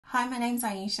Hi, my name's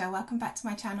Aisha. Welcome back to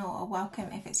my channel, or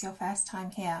welcome if it's your first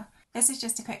time here. This is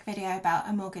just a quick video about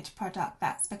a mortgage product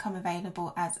that's become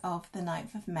available as of the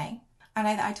 9th of May. I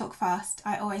know that I talk fast,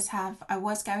 I always have. I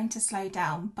was going to slow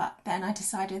down, but then I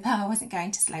decided that I wasn't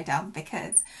going to slow down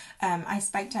because I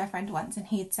spoke to a friend once and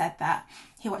he'd said that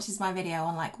he watches my video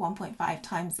on like 1.5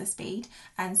 times the speed,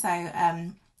 and so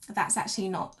that's actually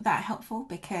not that helpful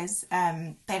because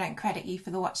they don't credit you for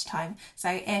the watch time.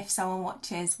 So if someone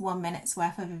watches 1 minute's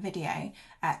worth of a video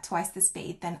at twice the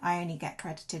speed, then I only get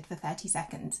credited for 30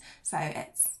 seconds. So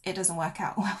it doesn't work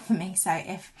out well for me. So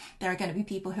if there are going to be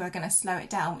people who are going to slow it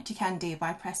down, which you can do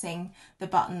by pressing the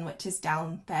button which is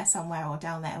down there somewhere or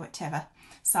down there, whichever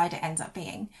side it ends up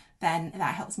being, then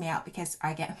that helps me out because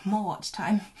I get more watch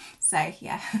time. So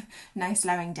yeah, no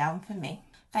slowing down for me.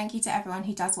 Thank you to everyone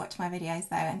who does watch my videos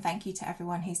though, and thank you to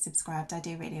everyone who's subscribed. I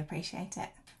do really appreciate it.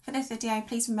 For this video,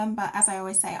 please remember, as I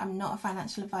always say, I'm not a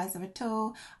financial advisor at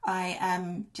all.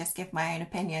 I just give my own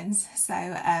opinions.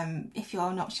 So if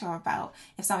you're not sure about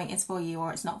if something is for you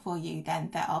or it's not for you,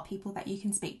 then there are people that you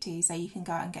can speak to. So you can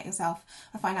go out and get yourself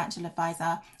a financial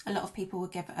advisor. A lot of people will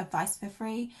give advice for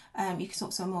free. You can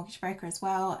talk to a mortgage broker as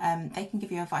well. They can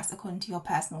give you advice according to your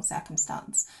personal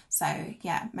circumstance. So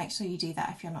yeah, make sure you do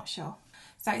that if you're not sure.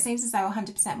 So it seems as though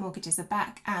 100% mortgages are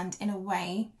back, and in a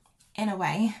way,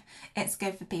 it's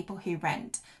good for people who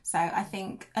rent. So I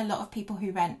think a lot of people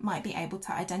who rent might be able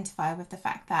to identify with the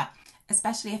fact that,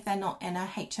 especially if they're not in a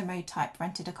HMO type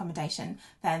rented accommodation,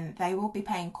 then they will be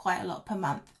paying quite a lot per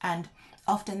month, and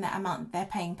often the amount they're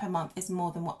paying per month is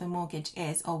more than what the mortgage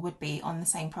is or would be on the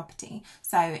same property.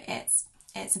 So it's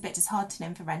a bit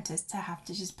disheartening for renters to have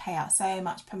to just pay out so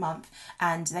much per month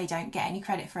and they don't get any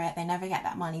credit for it. They never get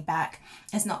that money back.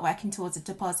 It's not working towards a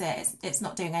deposit. It's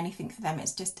not doing anything for them.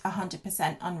 It's just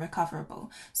 100%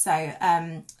 unrecoverable. So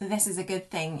this is a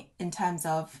good thing in terms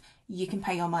of you can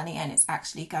pay your money and it's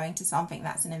actually going to something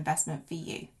that's an investment for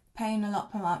you. Paying a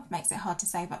lot per month makes it hard to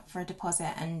save up for a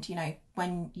deposit, and you know,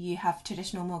 when you have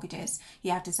traditional mortgages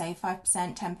you have to save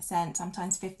 5%, 10%,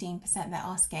 sometimes 15% they're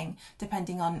asking,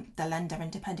 depending on the lender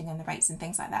and depending on the rates and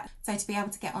things like that. So to be able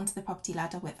to get onto the property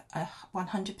ladder with a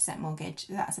 100% mortgage,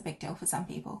 that's a big deal for some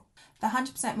people. The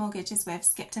 100% mortgage is with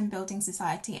Skipton Building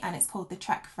Society and it's called the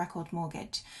track record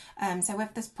mortgage. So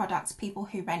with this product, people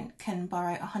who rent can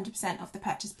borrow 100% of the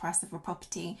purchase price of a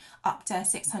property up to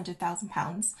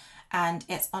 £600,000, and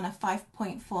it's on a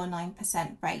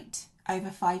 5.49% rate over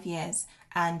 5 years,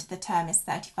 and the term is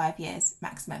 35 years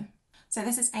maximum. So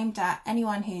this is aimed at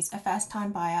anyone who's a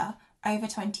first-time buyer, over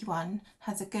 21,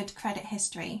 has a good credit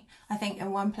history. I think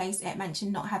in one place it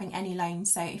mentioned not having any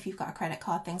loans, so if you've got a credit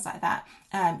card, things like that,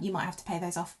 you might have to pay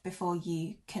those off before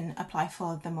you can apply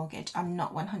for the mortgage. I'm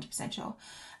not 100% sure.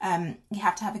 You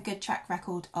have to have a good track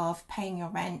record of paying your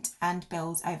rent and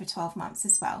bills over 12 months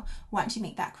as well. Once you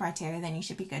meet that criteria, then you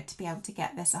should be good to be able to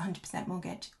get this 100%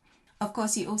 mortgage. Of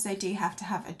course, you also do have to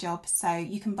have a job, so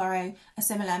you can borrow a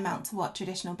similar amount to what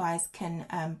traditional buyers can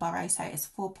borrow, so it's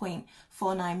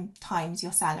 4.49 times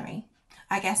your salary.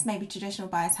 I guess maybe traditional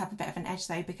buyers have a bit of an edge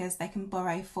though, because they can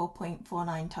borrow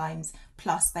 4.49 times,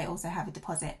 plus they also have a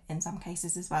deposit in some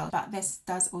cases as well. But this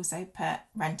does also put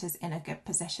renters in a good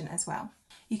position as well.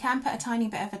 You can put a tiny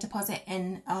bit of a deposit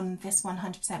in on this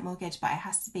 100% mortgage, but it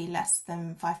has to be less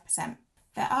than 5%.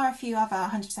 There are a few other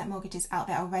 100% mortgages out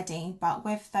there already, but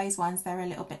with those ones they're a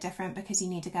little bit different because you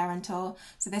need a guarantor.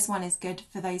 So this one is good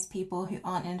for those people who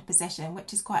aren't in a position,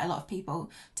 which is quite a lot of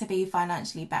people, to be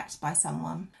financially backed by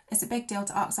someone. It's a big deal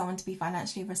to ask someone to be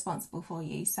financially responsible for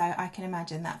you, so I can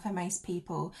imagine that for most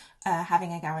people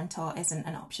having a guarantor isn't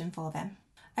an option for them.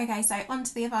 Okay, so on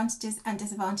to the advantages and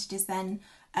disadvantages then.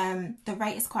 The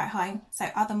rate is quite high, so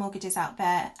other mortgages out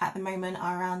there at the moment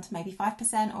are around maybe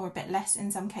 5% or a bit less in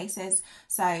some cases,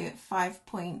 so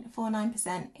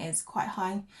 5.49% is quite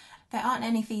high. There aren't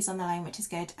any fees on the loan, which is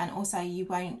good, and also you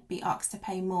won't be asked to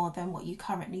pay more than what you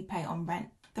currently pay on rent.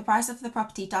 The price of the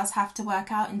property does have to work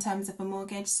out in terms of a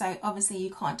mortgage, so obviously you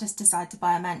can't just decide to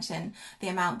buy a mansion. The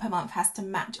amount per month has to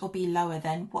match or be lower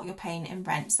than what you're paying in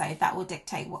rent, so that will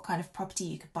dictate what kind of property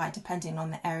you could buy depending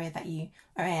on the area that you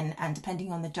are in and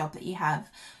depending on the job that you have.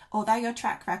 Although your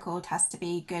track record has to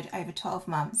be good over 12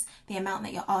 months, the amount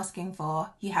that you're asking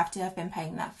for, you have to have been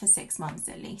paying that for 6 months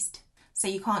at least. So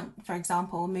you can't, for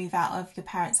example, move out of your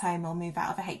parents' home or move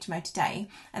out of a HMO today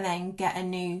and then get a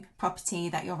new property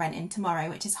that you're renting tomorrow,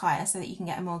 which is higher, so that you can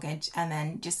get a mortgage, and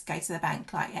then just go to the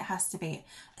bank. Like, it has to be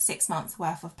 6 months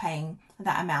worth of paying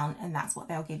that amount, and that's what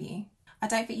they'll give you. I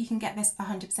don't think you can get this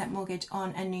 100% mortgage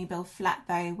on a new build flat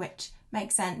though, which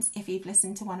makes sense. If you've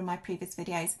listened to one of my previous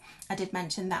videos, I did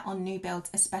mention that on new builds,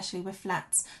 especially with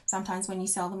flats, sometimes when you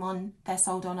sell them on, they're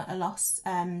sold on at a loss,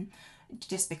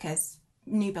 just because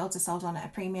new builds are sold on at a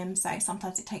premium, so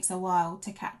sometimes it takes a while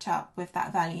to catch up with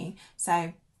that value.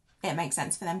 So it makes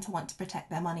sense for them to want to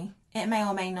protect their money. It may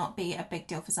or may not be a big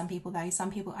deal for some people though.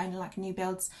 Some people only like new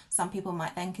builds. Some people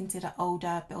might then consider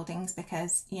older buildings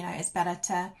because, you know, it's better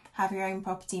to have your own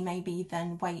property maybe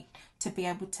than wait to be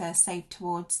able to save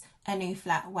towards a new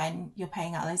flat when you're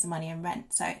paying out loads of money in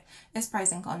rent. So there's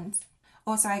pros and cons.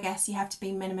 Also, I guess you have to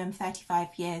be minimum 35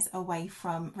 years away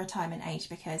from retirement age,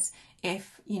 because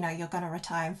if, you know, you're going to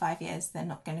retire in 5 years, they're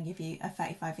not going to give you a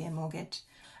 35-year mortgage.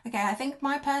 Okay, I think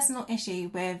my personal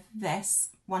issue with this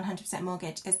 100%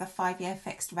 mortgage is the 5-year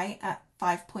fixed rate at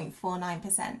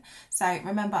 5.49%. So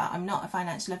remember, I'm not a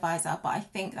financial advisor, but I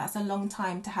think that's a long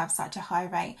time to have such a high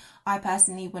rate. I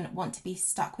personally wouldn't want to be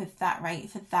stuck with that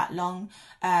rate for that long,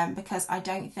 because I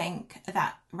don't think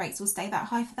that rates will stay that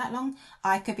high for that long.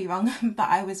 I could be wrong, but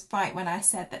I was right when I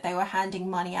said that they were handing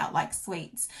money out like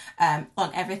sweets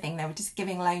on everything. They were just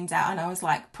giving loans out, and I was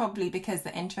like, probably because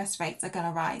the interest rates are going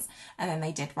to rise, and then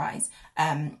they did rise.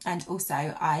 And also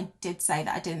I did say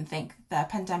that I didn't think the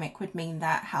pandemic would mean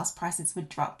that house prices would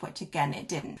drop, which again it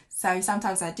didn't. So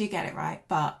sometimes I do get it right,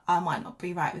 but I might not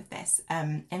be right with this.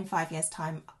 In 5 years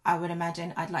time, I would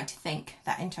imagine, I'd like to think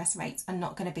that interest rates are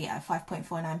not going to be at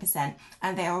 5.49%,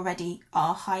 and they already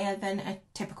are higher than a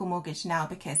typical mortgage now,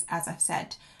 because as I've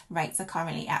said, rates are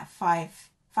currently at 5%,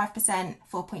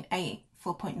 4.8,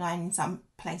 4.9 in some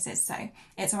places, so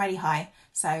it's already high.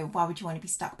 So why would you want to be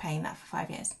stuck paying that for 5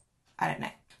 years? I don't know.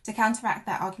 To counteract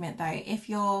that argument though, if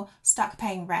you're stuck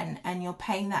paying rent and you're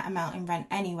paying that amount in rent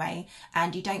anyway,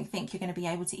 and you don't think you're going to be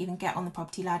able to even get on the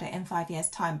property ladder in 5 years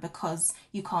time because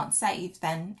you can't save,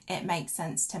 then it makes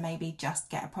sense to maybe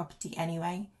just get a property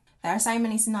anyway. There are so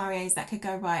many scenarios that could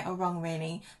go right or wrong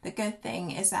really. The good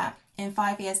thing is that in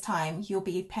 5 years time, you'll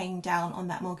be paying down on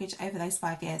that mortgage over those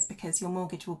 5 years, because your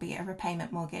mortgage will be a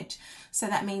repayment mortgage. So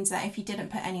that means that if you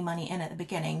didn't put any money in at the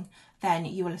beginning, then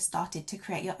you will have started to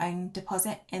create your own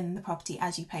deposit in the property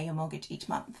as you pay your mortgage each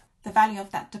month. The value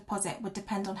of that deposit would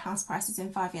depend on house prices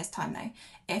in 5 years time though.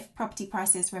 If property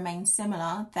prices remain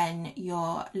similar, then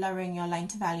you're lowering your loan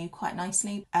to value quite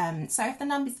nicely. So if the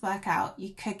numbers work out,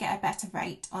 you could get a better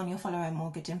rate on your follow-on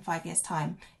mortgage in 5 years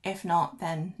time. If not,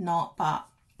 then not, but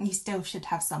you still should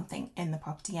have something in the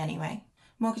property anyway.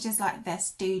 Mortgages like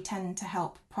this do tend to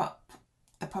help prop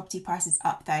the property prices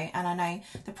up though, and I know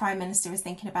the Prime Minister is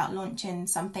thinking about launching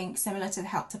something similar to the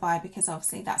Help to Buy, because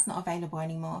obviously that's not available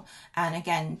anymore. And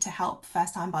again, to help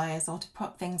first-time buyers or to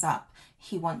prop things up,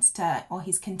 he wants to, or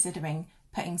he's considering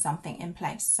putting something in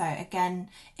place. So again,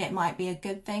 it might be a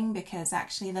good thing, because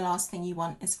actually the last thing you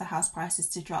want is for house prices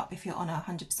to drop if you're on a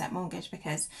 100% mortgage,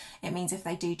 because it means if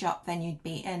they do drop, then you'd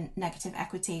be in negative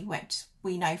equity, which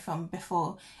we know from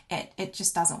before, it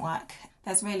just doesn't work.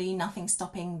 There's really nothing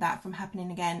stopping that from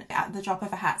happening again. At the drop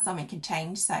of a hat, something can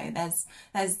change. So there's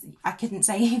I couldn't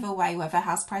say either way whether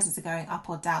house prices are going up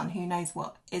or down. Who knows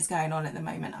what is going on at the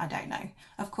moment? I don't know.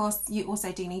 Of course, you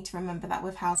also do need to remember that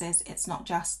with houses, it's not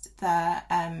just the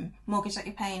mortgage that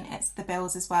you're paying, it's the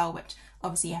bills as well, which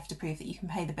obviously you have to prove that you can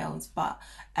pay the bills. But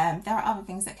there are other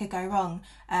things that could go wrong,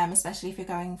 especially if you're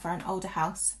going for an older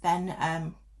house.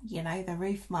 Then you know, the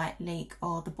roof might leak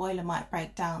or the boiler might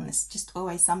break down. There's just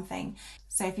always something.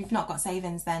 So if you've not got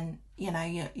savings, then, you know,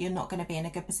 you're not going to be in a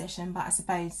good position. But I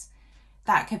suppose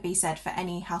that could be said for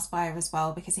any house buyer as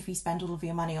well, because if you spend all of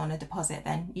your money on a deposit,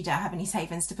 then you don't have any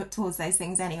savings to put towards those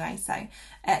things anyway. So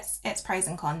it's pros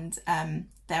and cons.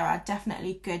 There are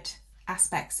definitely good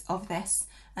aspects of this,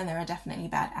 and there are definitely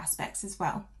bad aspects as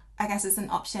well. I guess it's an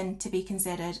option to be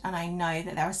considered, and I know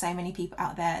that there are so many people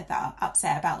out there that are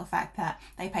upset about the fact that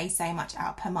they pay so much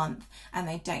out per month and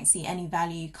they don't see any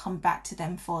value come back to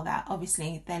them for that.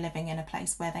 Obviously they're living in a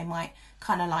place where they might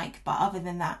kind of like, but other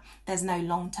than that, there's no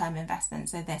long-term investment,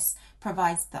 so this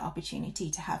provides the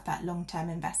opportunity to have that long-term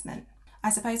investment. I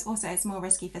suppose also it's more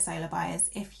risky for solo buyers.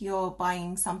 If you're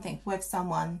buying something with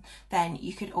someone, then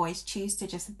you could always choose to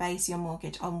just base your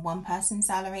mortgage on one person's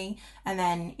salary, and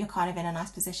then you're kind of in a nice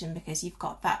position because you've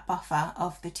got that buffer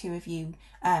of the two of you,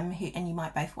 and you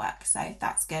might both work, so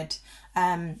that's good.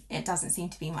 It doesn't seem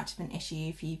to be much of an issue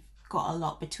if you've got a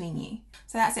lot between you.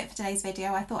 So that's it for today's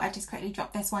video. I thought I'd just quickly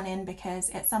drop this one in because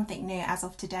it's something new as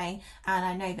of today, and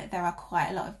I know that there are quite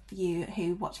a lot of you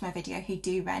who watch my video who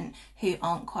do rent, who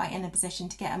aren't quite in a position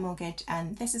to get a mortgage,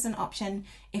 and this is an option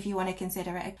if you want to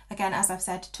consider it. Again, as I've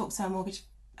said, talk to a mortgage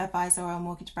advisor or a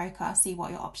mortgage broker, see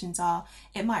what your options are.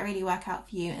 It might really work out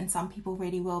for you, and some people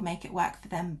really will make it work for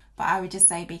them, but I would just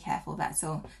say be careful, that's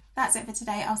all. That's it for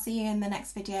today. I'll see you in the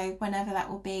next video, whenever that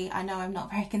will be. I know I'm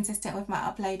not very consistent with my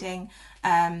uploading,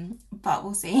 but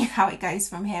we'll see how it goes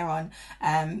from here on.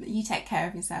 You take care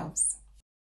of yourselves.